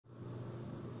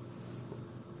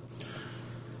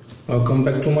Welcome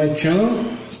back to my channel.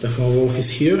 Stefan Wolf is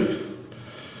here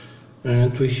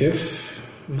and we have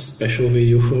a special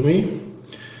video for me.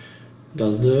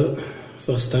 That's the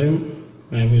first time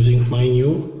I am using my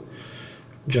new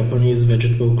Japanese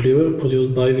vegetable cleaver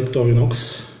produced by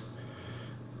Victorinox,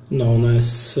 known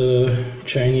as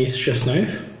Chinese chef's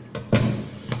knife.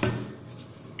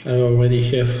 I already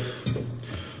have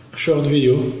a short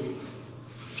video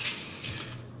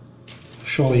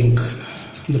showing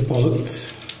the product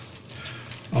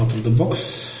out of the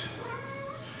box.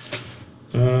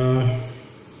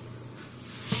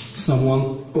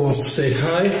 Someone wants to say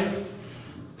hi.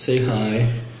 Say hi.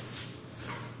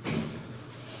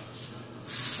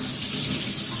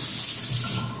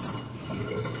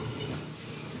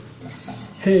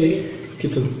 Hey,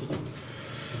 kitten.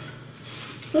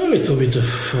 A little bit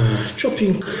of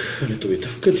chopping, a little bit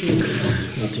of cutting,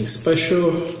 nothing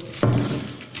special.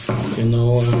 You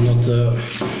know, I'm not a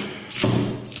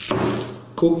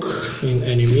cook in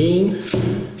any mean.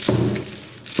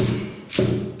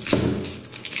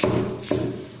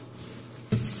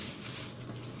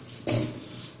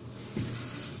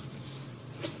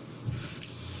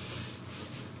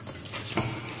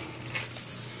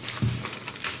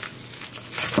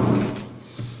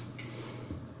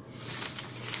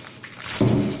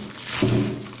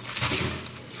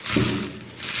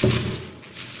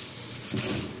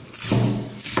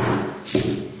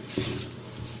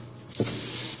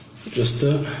 Just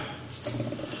a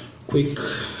quick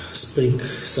spring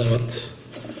salad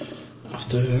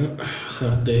after a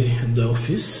hard day at the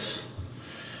office.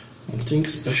 Nothing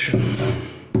special.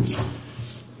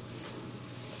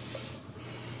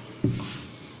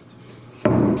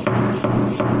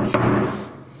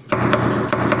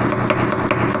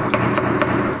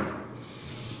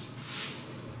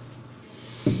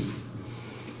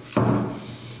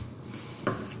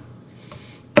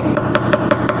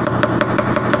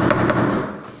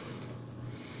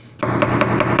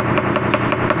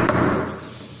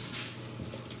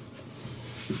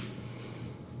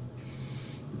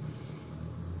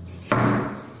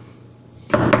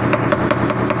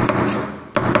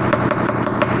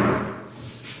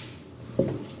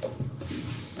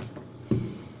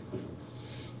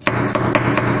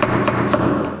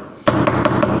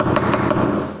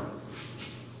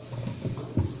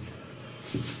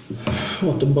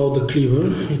 What about the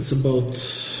cleaver? It's about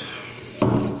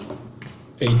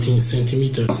 18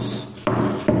 centimeters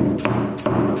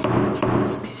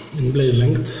in blade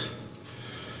length,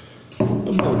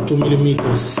 about 2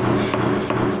 millimeters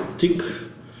thick.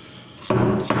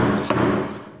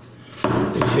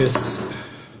 It has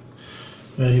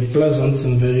very pleasant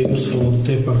and very useful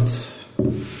tapered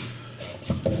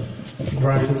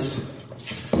grind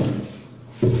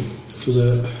to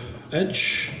the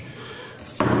edge,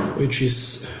 which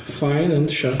is fine and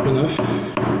sharp enough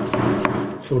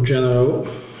for general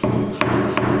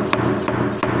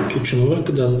kitchen work.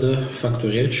 That's the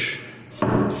factory edge.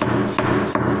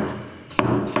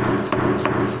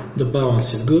 The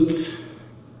balance is good.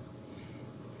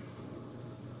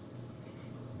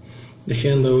 The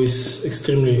handle is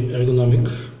extremely ergonomic.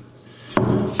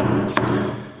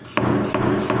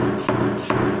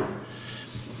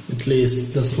 At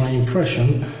least that's my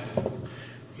impression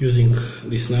using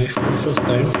this knife for the first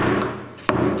time.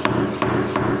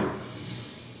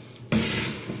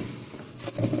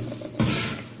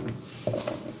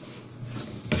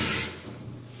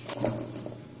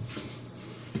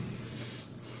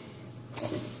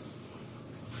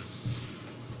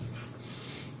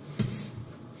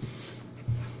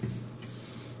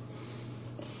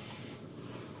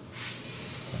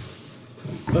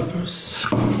 Peppers.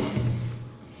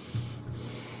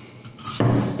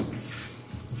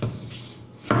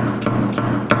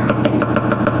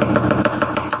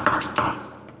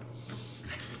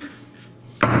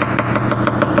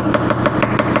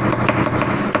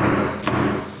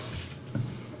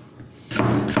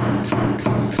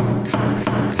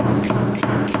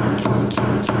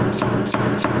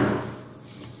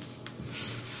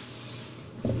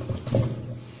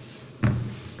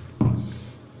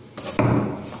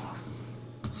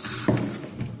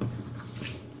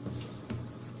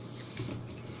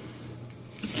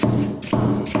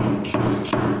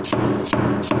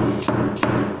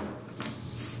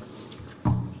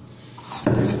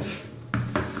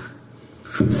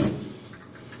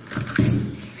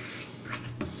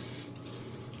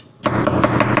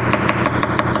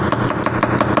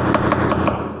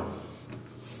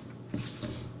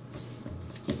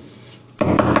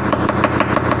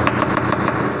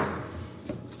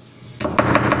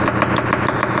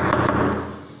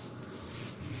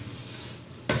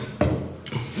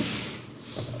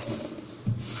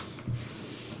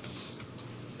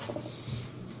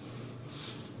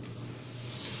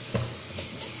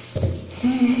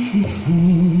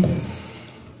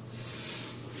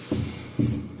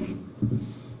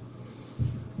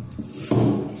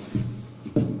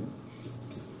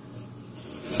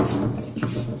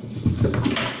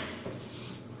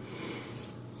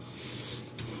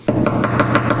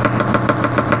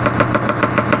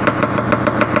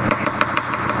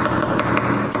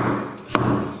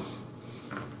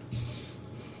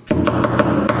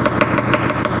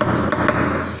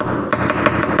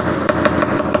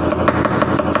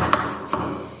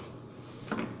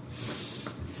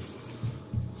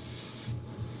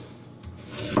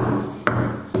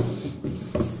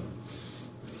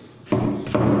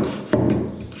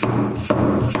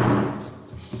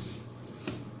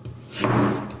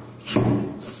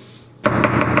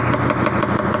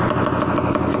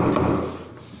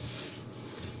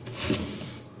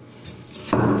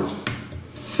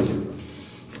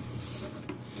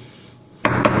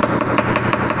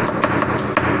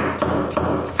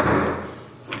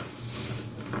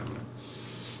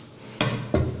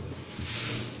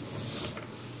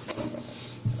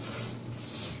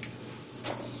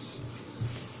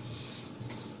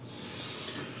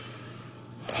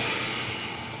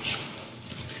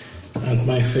 And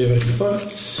my favorite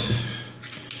part,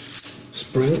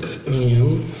 spring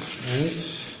onion and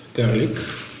garlic.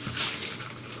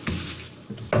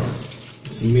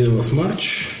 It's the middle of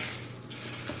March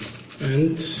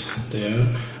and they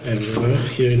are everywhere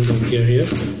here in Bulgaria.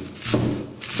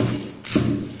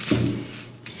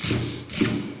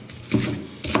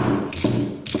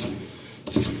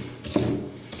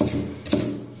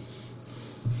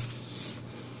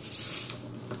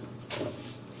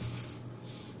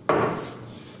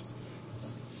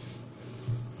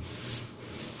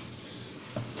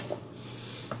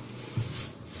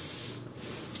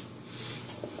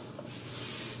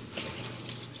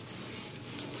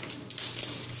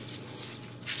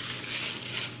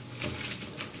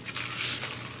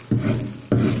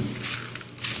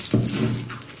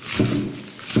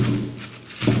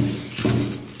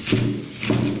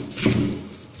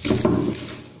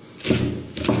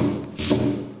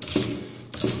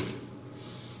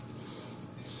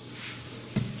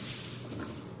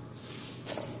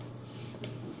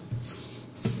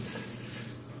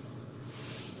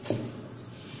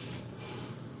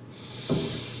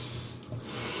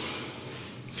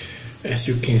 As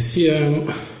you can see,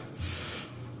 I'm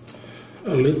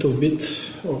a little bit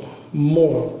or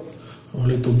more, a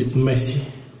little bit messy.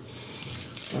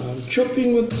 I'm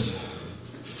chopping, but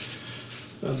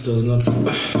that does not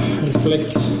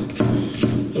reflect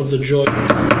of the joy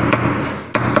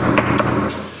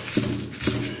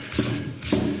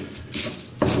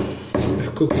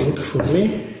of cooking for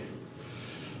me.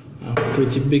 I'm a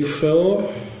pretty big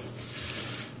fellow,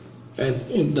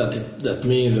 and that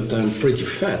means that I'm pretty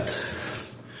fat.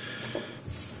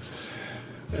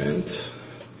 And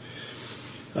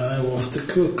I love to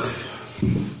cook.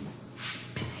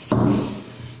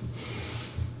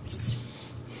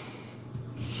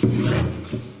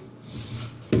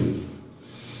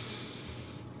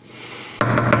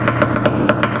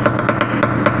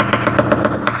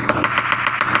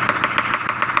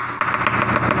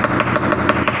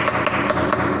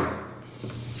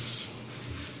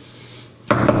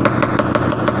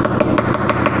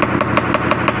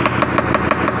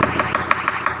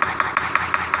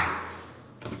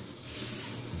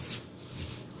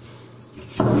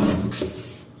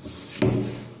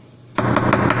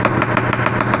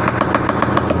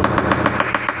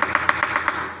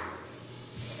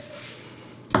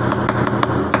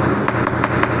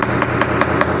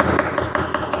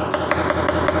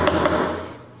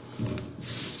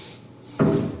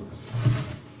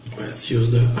 Let's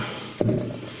use the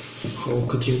whole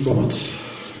cutting board.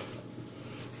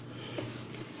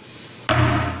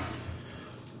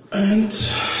 And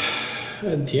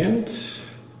at the end,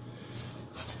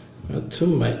 a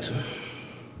tomato.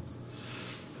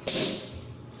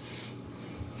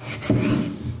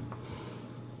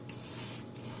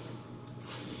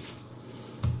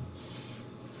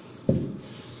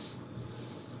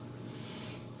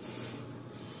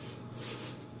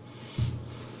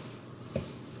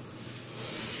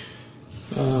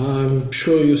 I'm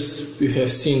sure you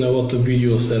have seen a lot of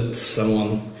videos that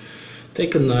someone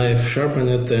take a knife, sharpen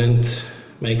it and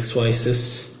make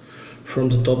slices from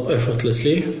the top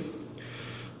effortlessly.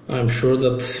 I'm sure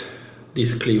that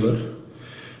this cleaver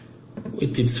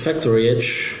with its factory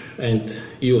edge and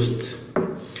used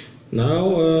now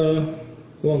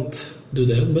won't do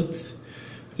that, but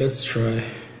let's try.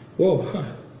 Whoa,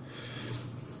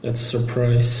 that's a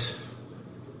surprise.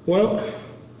 Well,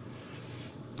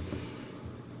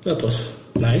 that was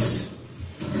nice.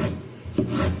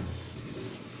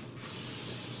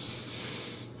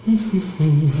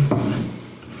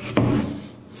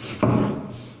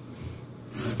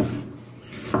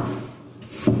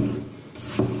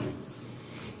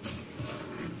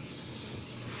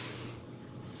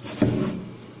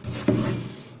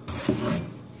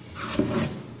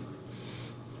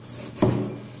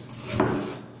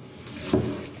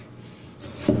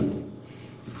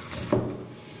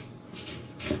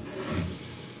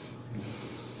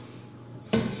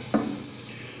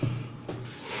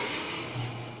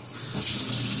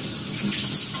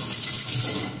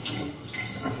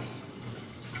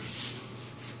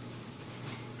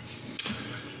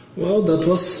 Well, that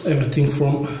was everything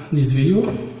from this video.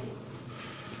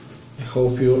 I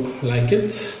hope you like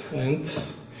it, and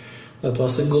that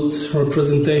was a good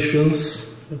representation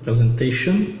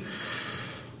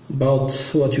about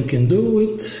what you can do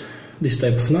with this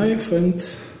type of knife, and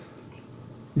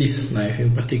this knife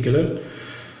in particular,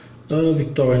 a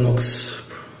Victorinox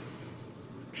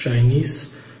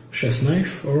Chinese chef's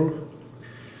knife, or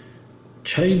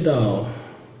Chai Dao,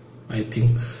 I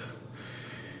think,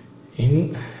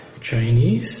 in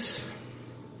Chinese.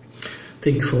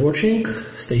 Thank you for watching,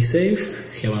 stay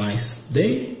safe, have a nice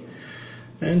day,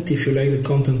 and if you like the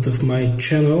content of my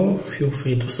channel, feel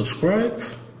free to subscribe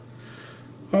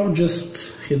or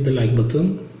just hit the like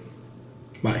button.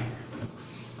 Bye.